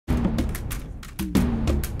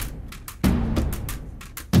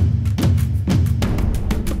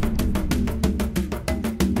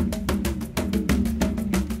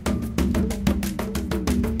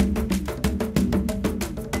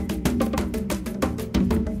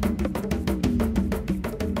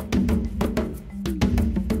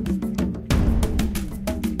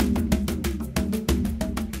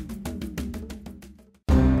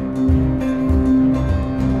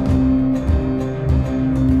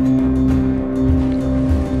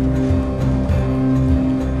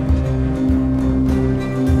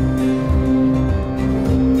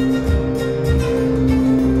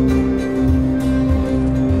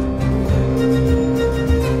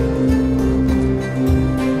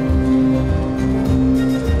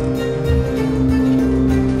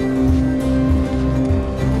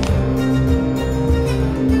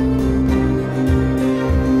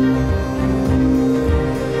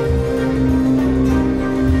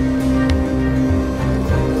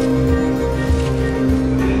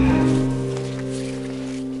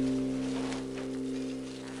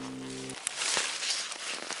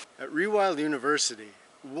university,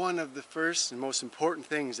 one of the first and most important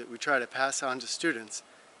things that we try to pass on to students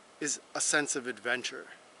is a sense of adventure.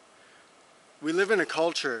 We live in a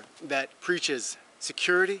culture that preaches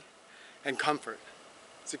security and comfort.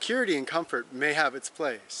 Security and comfort may have its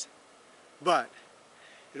place, but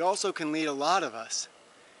it also can lead a lot of us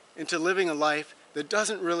into living a life that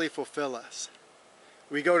doesn't really fulfill us.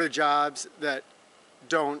 We go to jobs that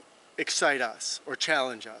don't excite us or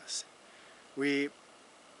challenge us. We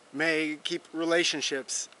may keep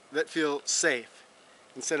relationships that feel safe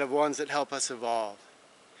instead of ones that help us evolve.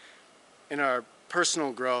 In our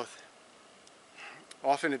personal growth,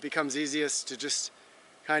 often it becomes easiest to just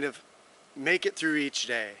kind of make it through each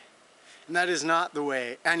day. And that is not the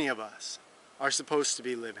way any of us are supposed to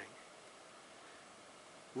be living.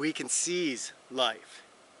 We can seize life,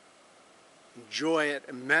 enjoy it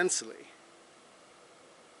immensely,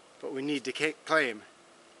 but we need to claim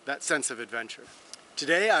that sense of adventure.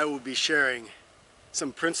 Today I will be sharing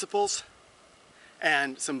some principles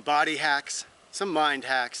and some body hacks, some mind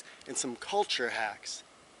hacks, and some culture hacks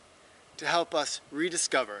to help us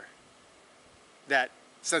rediscover that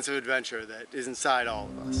sense of adventure that is inside all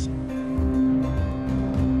of us.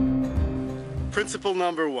 Principle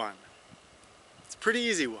number one. It's a pretty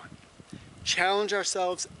easy one. Challenge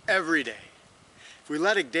ourselves every day. If we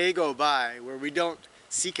let a day go by where we don't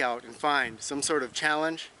seek out and find some sort of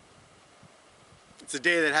challenge, it's a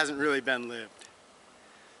day that hasn't really been lived.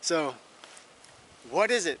 So,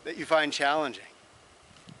 what is it that you find challenging?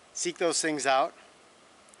 Seek those things out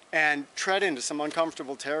and tread into some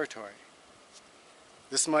uncomfortable territory.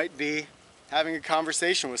 This might be having a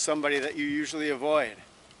conversation with somebody that you usually avoid.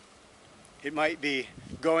 It might be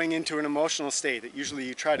going into an emotional state that usually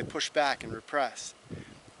you try to push back and repress.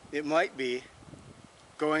 It might be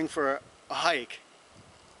going for a hike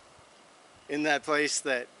in that place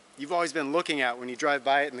that you've always been looking at when you drive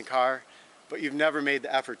by it in the car, but you've never made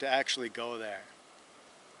the effort to actually go there.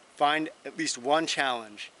 Find at least one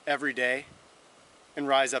challenge every day and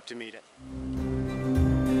rise up to meet it.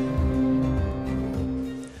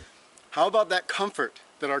 How about that comfort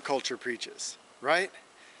that our culture preaches, right?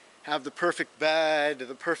 Have the perfect bed,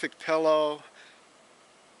 the perfect pillow.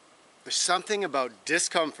 There's something about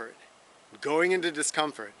discomfort, going into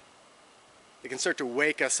discomfort, that can start to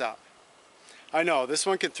wake us up. I know, this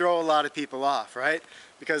one can throw a lot of people off, right?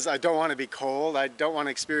 Because I don't want to be cold, I don't want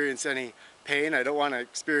to experience any pain, I don't want to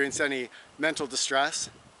experience any mental distress.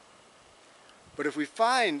 But if we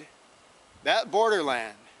find that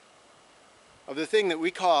borderland of the thing that we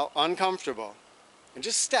call uncomfortable and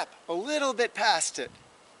just step a little bit past it,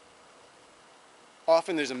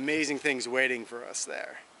 often there's amazing things waiting for us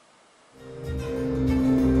there.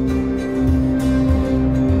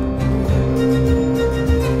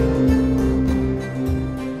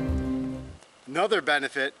 Another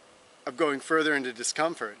benefit of going further into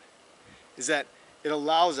discomfort is that it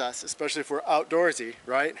allows us, especially if we're outdoorsy,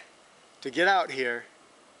 right, to get out here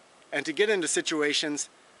and to get into situations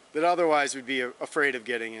that otherwise we'd be afraid of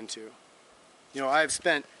getting into. You know, I've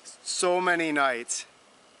spent so many nights,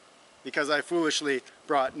 because I foolishly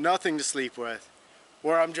brought nothing to sleep with,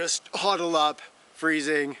 where I'm just huddled up,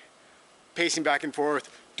 freezing, pacing back and forth,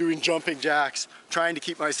 doing jumping jacks, trying to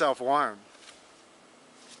keep myself warm.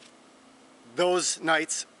 Those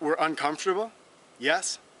nights were uncomfortable,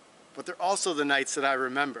 yes, but they're also the nights that I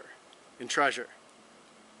remember and treasure,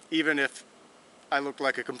 even if I look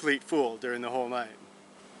like a complete fool during the whole night.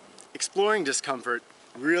 Exploring discomfort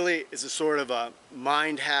really is a sort of a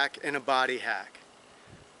mind hack and a body hack.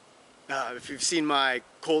 If you've seen my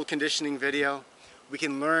cold conditioning video, we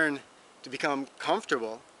can learn to become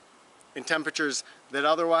comfortable in temperatures that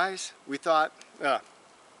otherwise we thought,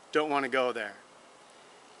 don't want to go there.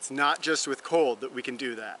 It's not just with cold that we can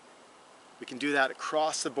do that. We can do that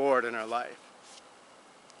across the board in our life.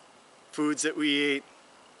 Foods that we eat,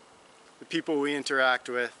 the people we interact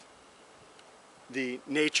with, the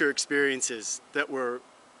nature experiences that we're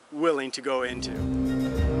willing to go into.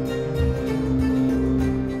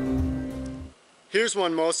 Here's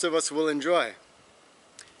one most of us will enjoy.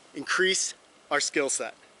 Increase our skill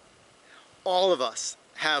set. All of us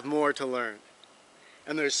have more to learn.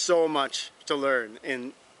 And there's so much to learn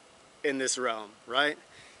in this realm, right?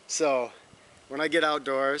 So when I get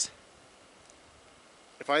outdoors,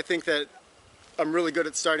 if I think that I'm really good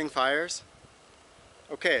at starting fires,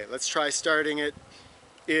 okay, let's try starting it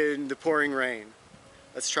in the pouring rain.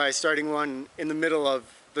 Let's try starting one in the middle of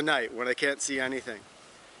the night when I can't see anything.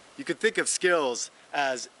 You could think of skills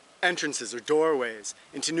as entrances or doorways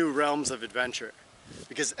into new realms of adventure,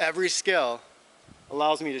 because every skill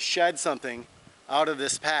allows me to shed something out of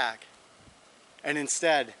this pack and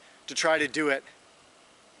instead to try to do it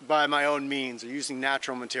by my own means or using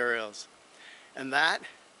natural materials. And that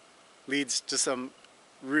leads to some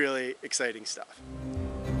really exciting stuff.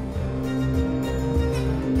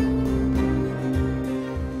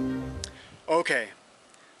 Okay,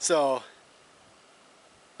 so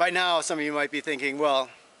by now some of you might be thinking, well,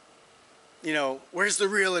 you know, where's the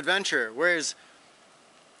real adventure? Where's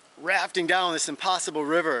rafting down this impossible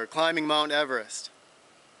river, climbing Mount Everest?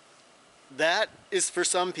 That is for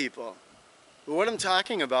some people. But what I'm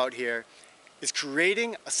talking about here is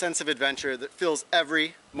creating a sense of adventure that fills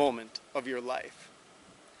every moment of your life.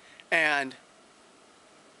 And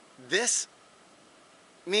this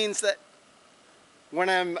means that when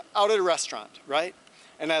I'm out at a restaurant, right,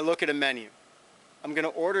 and I look at a menu, I'm going to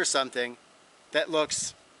order something that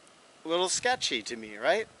looks a little sketchy to me,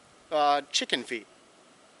 right? Chicken feet.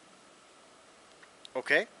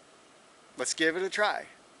 Okay, let's give it a try.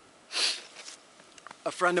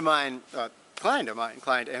 A friend of mine,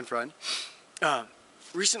 client and friend,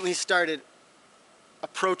 recently started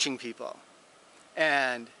approaching people.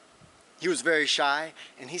 And he was very shy,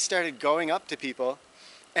 and he started going up to people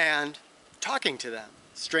and talking to them.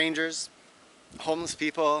 Strangers, homeless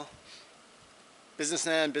people,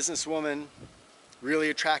 businessman, businesswoman, really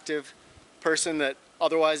attractive person that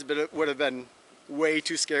otherwise would have been way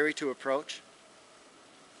too scary to approach.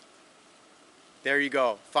 There you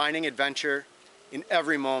go, finding adventure in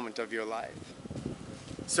every moment of your life.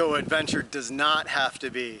 So adventure does not have to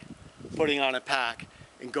be putting on a pack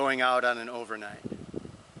and going out on an overnight.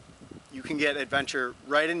 You can get adventure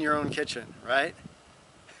right in your own kitchen, right?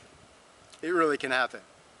 It really can happen.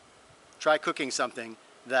 Try cooking something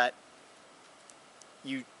that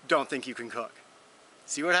you don't think you can cook.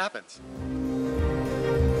 See what happens.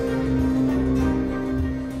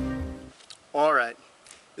 All right,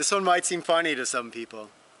 this one might seem funny to some people,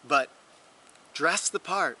 but dress the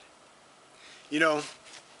part. You know,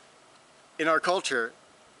 in our culture,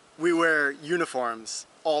 we wear uniforms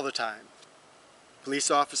all the time.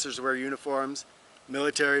 Police officers wear uniforms,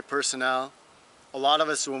 military personnel. A lot of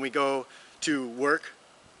us, when we go to work,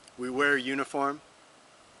 we wear a uniform.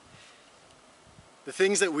 The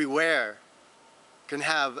things that we wear can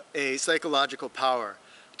have a psychological power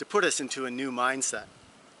to put us into a new mindset.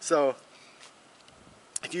 So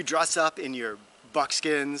if you dress up in your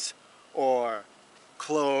buckskins or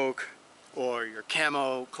cloak or your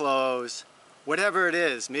camo clothes, whatever it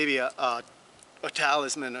is, maybe a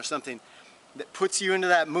talisman or something that puts you into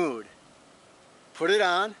that mood, put it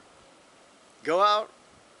on, go out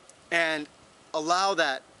and allow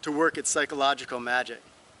that to work its psychological magic.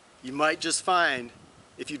 You might just find,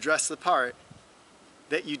 if you dress the part,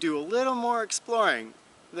 that you do a little more exploring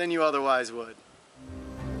than you otherwise would.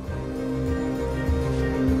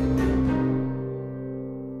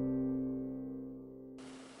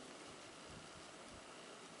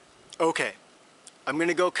 Okay, I'm going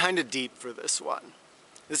to go kind of deep for this one.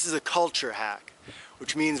 This is a culture hack,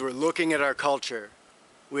 which means we're looking at our culture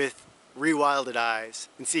with rewilded eyes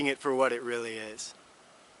and seeing it for what it really is.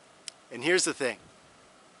 And here's the thing.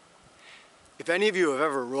 If any of you have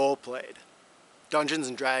ever role-played Dungeons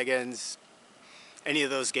and Dragons, any of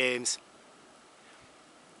those games,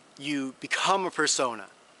 you become a persona.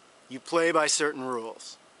 You play by certain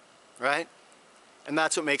rules, right? And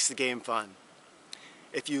that's what makes the game fun.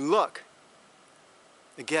 If you look,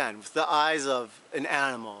 again, with the eyes of an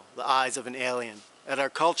animal, the eyes of an alien, at our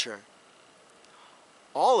culture,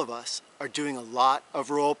 all of us are doing a lot of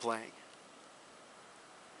role-playing.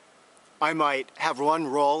 I might have one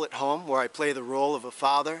role at home where I play the role of a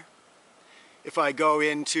father. If I go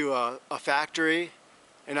into a factory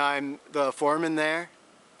and I'm the foreman there,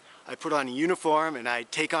 I put on a uniform and I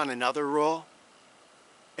take on another role,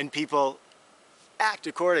 and people act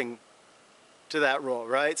according to that role,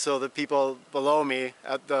 right? So the people below me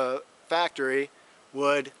at the factory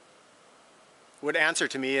would answer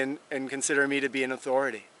to me and consider me to be an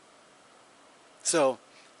authority. So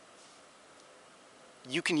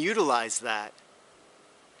you can utilize that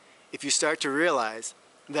if you start to realize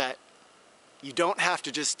that you don't have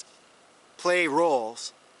to just play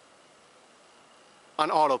roles on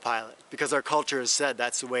autopilot, because our culture has said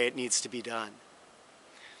that's the way it needs to be done.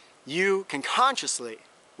 You can consciously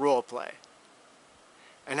role play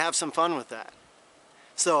and have some fun with that.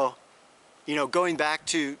 So, you know, going back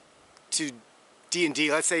to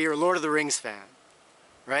D&D, let's say you're a Lord of the Rings fan,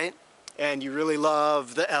 right? And you really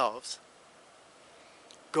love the elves.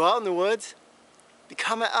 Go out in the woods,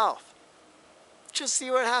 become an elf. Just see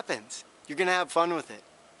what happens. You're gonna have fun with it.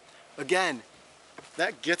 Again,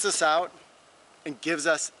 that gets us out and gives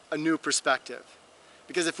us a new perspective.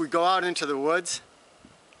 Because if we go out into the woods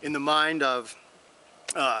in the mind of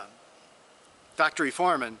factory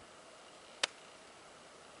foreman,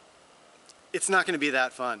 it's not going to be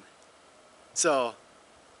that fun. So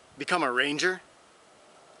become a ranger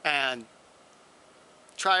and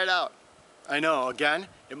try it out. I know, again,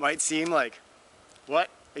 it might seem like, what?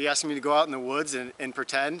 Are you asking me to go out in the woods and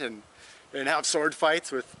pretend and have sword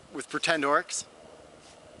fights with pretend orcs?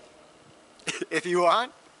 If you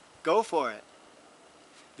want, go for it.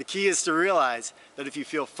 The key is to realize that if you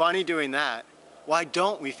feel funny doing that, why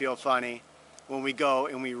don't we feel funny when we go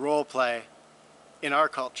and we role play in our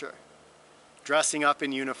culture? Dressing up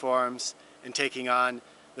in uniforms and taking on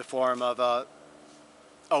the form of a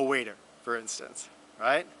waiter, for instance,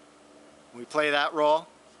 right? When we play that role,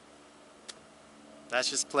 that's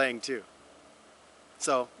just playing too.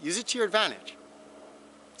 So use it to your advantage.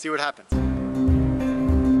 See what happens.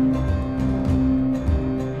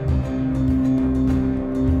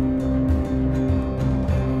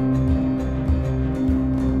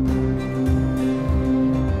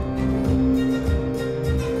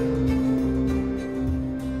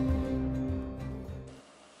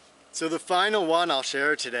 So the final one I'll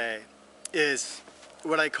share today is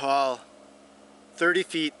what I call 30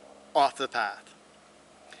 feet off the path.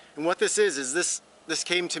 And what this is this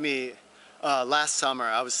came to me last summer.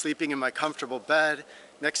 I was sleeping in my comfortable bed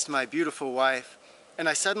next to my beautiful wife, and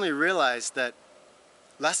I suddenly realized that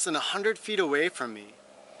less than 100 feet away from me,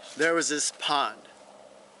 there was this pond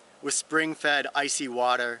with spring-fed icy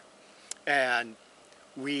water and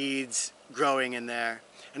weeds growing in there.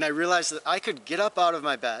 And I realized that I could get up out of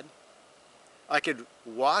my bed, I could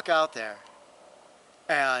walk out there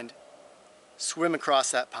and swim across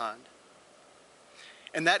that pond.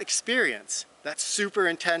 And that experience, that super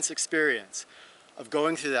intense experience of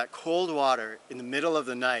going through that cold water in the middle of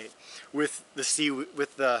the night with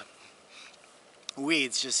the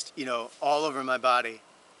weeds just, all over my body,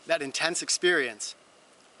 that intense experience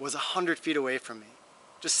was 100 feet away from me,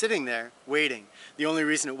 just sitting there waiting. The only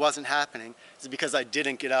reason it wasn't happening is because I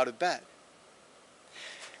didn't get out of bed.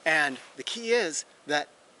 And the key is that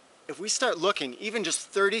if we start looking even just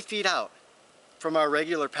 30 feet out from our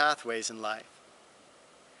regular pathways in life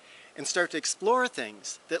and start to explore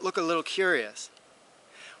things that look a little curious,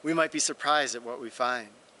 we might be surprised at what we find.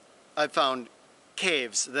 I've found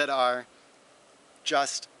caves that are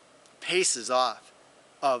just paces off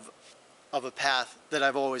of a path that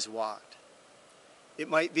I've always walked. It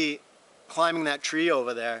might be climbing that tree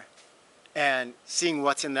over there and seeing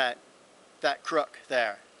what's in that crook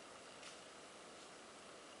there.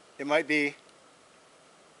 It might be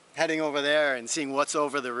heading over there and seeing what's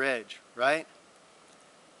over the ridge, right?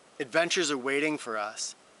 Adventures are waiting for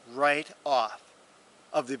us right off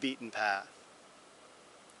of the beaten path.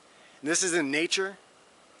 And this is in nature,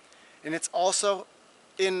 and it's also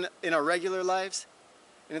in our regular lives,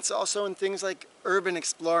 and it's also in things like urban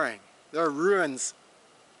exploring. There are ruins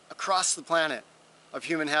across the planet of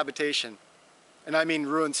human habitation. And I mean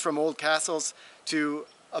ruins from old castles to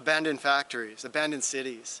abandoned factories, abandoned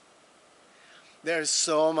cities. There's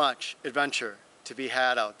so much adventure to be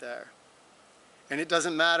had out there. And it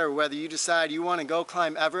doesn't matter whether you decide you want to go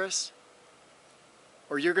climb Everest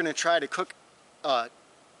or you're going to try to cook a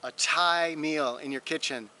Thai meal in your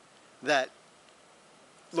kitchen that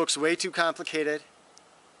looks way too complicated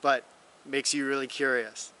but makes you really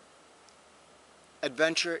curious.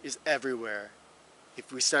 Adventure is everywhere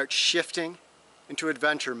if we start shifting into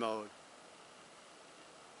adventure mode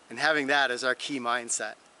and having that as our key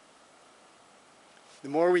mindset. The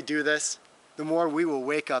more we do this, the more we will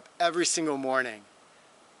wake up every single morning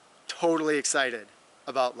totally excited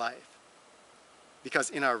about life. Because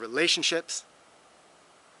in our relationships,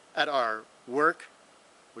 at our work,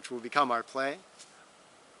 which will become our play,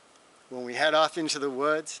 when we head off into the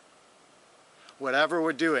woods, whatever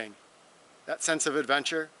we're doing, that sense of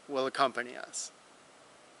adventure will accompany us.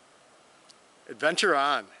 Adventure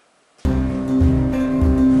on.